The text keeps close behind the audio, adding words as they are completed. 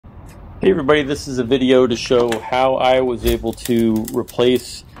Hey everybody, this is a video to show how I was able to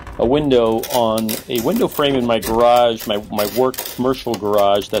replace a window on a window frame in my garage, my work commercial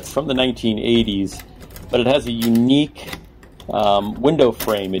garage that's from the 1980s, but it has a unique window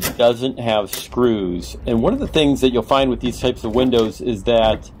frame. It doesn't have screws. And one of the things that you'll find with these types of windows is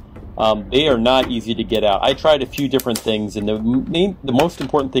that they are not easy to get out. I tried a few different things, and the most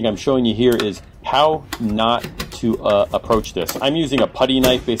important thing I'm showing you here is how not to approach this. I'm using a putty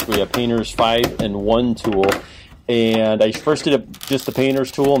knife, basically a painter's 5-in-1 tool, and I first did just the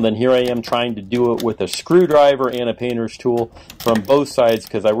painter's tool, and then here I am trying to do it with a screwdriver and a painter's tool from both sides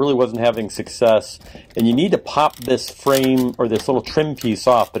because I really wasn't having success. And you need to pop this frame or this little trim piece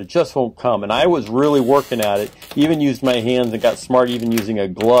off, but it just won't come. And I was really working at it, even used my hands and got smart even using a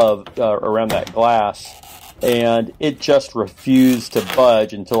glove around that glass. And it just refused to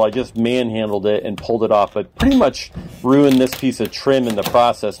budge until I just manhandled it and pulled it off. But pretty much ruined this piece of trim in the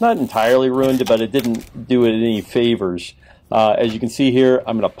process. Not entirely ruined it, but it didn't do it any favors. As you can see here,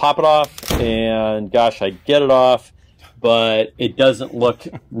 I'm going to pop it off, and gosh, I get it off, but it doesn't look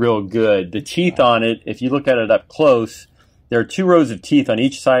real good. The teeth on it, if you look at it up close, there are 2 rows of teeth on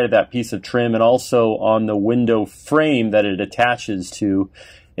each side of that piece of trim and also on the window frame that it attaches to.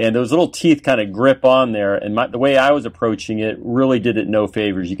 And those little teeth kind of grip on there, and the way I was approaching it really did it no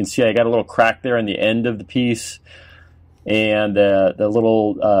favors. You can see I got a little crack there on the end of the piece, and the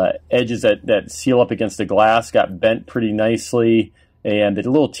little edges that seal up against the glass got bent pretty nicely. And the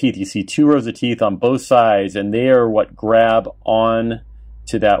little teeth, you see 2 rows of teeth on both sides, and they are what grab on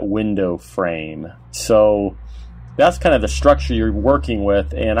to that window frame. So that's kind of the structure you're working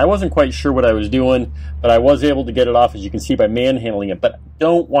with, and I wasn't quite sure what I was doing, but I was able to get it off, as you can see, by manhandling it. But I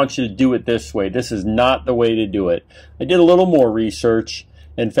don't want you to do it this way. This is not the way to do it. I did a little more research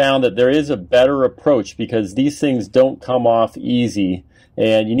and found that there is a better approach because these things don't come off easy,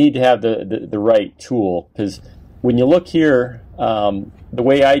 and you need to have the right tool. Because when you look here, the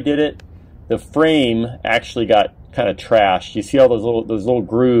way I did it, the frame actually got kind of trashed. You see all those little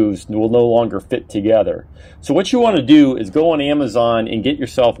grooves will no longer fit together. So what you want to do is go on Amazon and get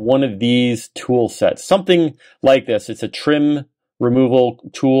yourself one of these tool sets, something like this. It's a trim removal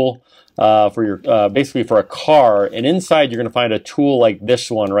tool for your basically for a car, and inside you're going to find a tool like this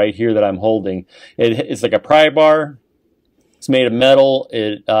one right here that I'm holding. It's like a pry bar. It's made of metal.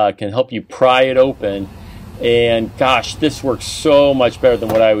 It can help you pry it open. And gosh, this works so much better than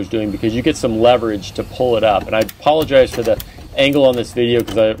what I was doing because you get some leverage to pull it up. And I apologize for the angle on this video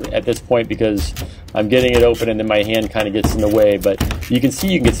at this point because I'm getting it open and then my hand kind of gets in the way. But you can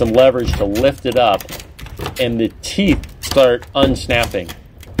see you can get some leverage to lift it up, and the teeth start unsnapping.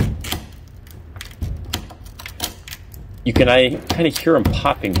 I kind of hear them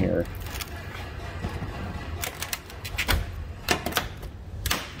popping here.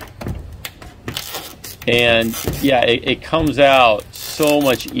 And yeah, it comes out so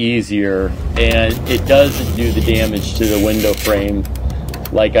much easier, and it doesn't do the damage to the window frame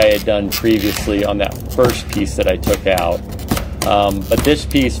like I had done previously on that first piece that I took out. But this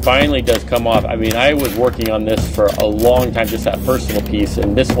piece finally does come off. I mean, I was working on this for a long time, just that first little piece,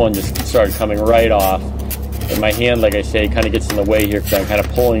 and this one just started coming right off. And my hand, like I say, kind of gets in the way here because I'm kind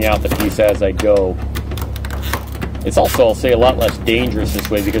of pulling out the piece as I go. It's also, I'll say, a lot less dangerous this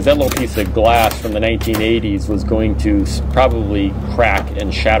way because that little piece of glass from the 1980s was going to probably crack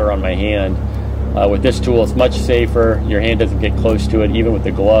and shatter on my hand. With this tool, it's much safer. Your hand doesn't get close to it. Even with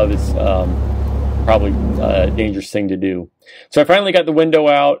the glove, it's probably a dangerous thing to do. So I finally got the window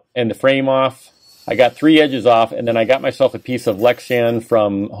out and the frame off. I got 3 edges off, and then I got myself a piece of Lexan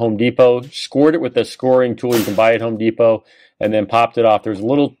from Home Depot, scored it with the scoring tool you can buy at Home Depot, and then popped it off. There's a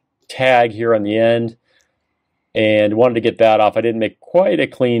little tag here on the end, and wanted to get that off. I didn't make quite a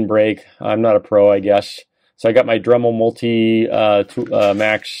clean break. I'm not a pro, I guess. So I got my Dremel Multi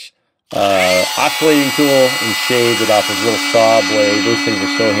Max oscillating tool and shaved it off with a little saw blade. Those things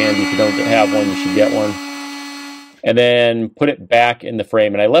are so handy. If you don't have one, you should get one. And then put it back in the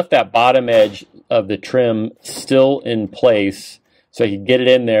frame. And I left that bottom edge of the trim still in place so I could get it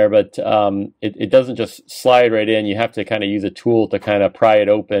in there, but it doesn't just slide right in. You have to kind of use a tool to kind of pry it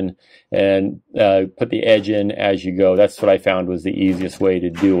open and put the edge in as you go. That's what I found was the easiest way to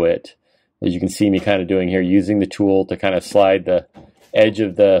do it. As you can see me kind of doing here, using the tool to kind of slide the edge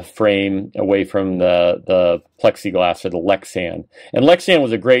of the frame away from the plexiglass or the Lexan. And Lexan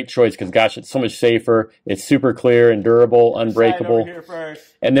was a great choice because, gosh, it's so much safer. It's super clear and durable, unbreakable.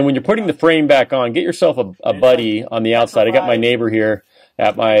 And then when you're putting the frame back on, get yourself a buddy on the outside. I got my neighbor here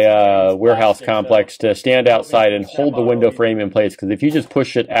at my warehouse complex to stand outside and hold the window frame in place, because if you just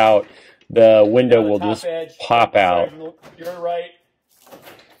push it out, the window will just pop out.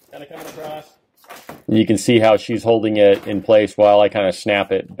 kind of coming across. And you can see how she's holding it in place while I kind of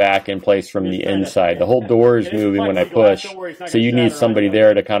snap it back in place from the inside. The whole door is moving when I push, so you need somebody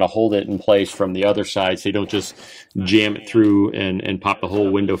there to kind of hold it in place from the other side so you don't just jam it through and pop the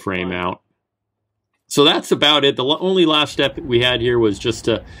whole window frame out. So that's about it. The only last step we had here was just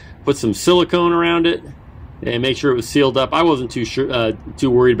to put some silicone around it and make sure it was sealed up. I wasn't too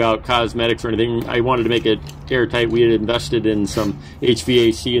worried about cosmetics or anything. I wanted to make it airtight. We had invested in some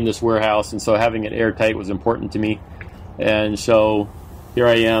HVAC in this warehouse, and so having it airtight was important to me. And so here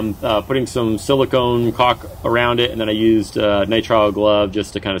I am putting some silicone caulk around it, and then I used a nitrile glove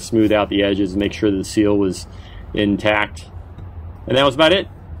just to kind of smooth out the edges and make sure the seal was intact. And that was about it.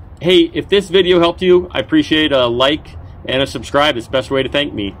 Hey, if this video helped you, I appreciate a like and a subscribe. It's the best way to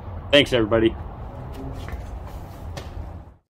thank me. Thanks, everybody.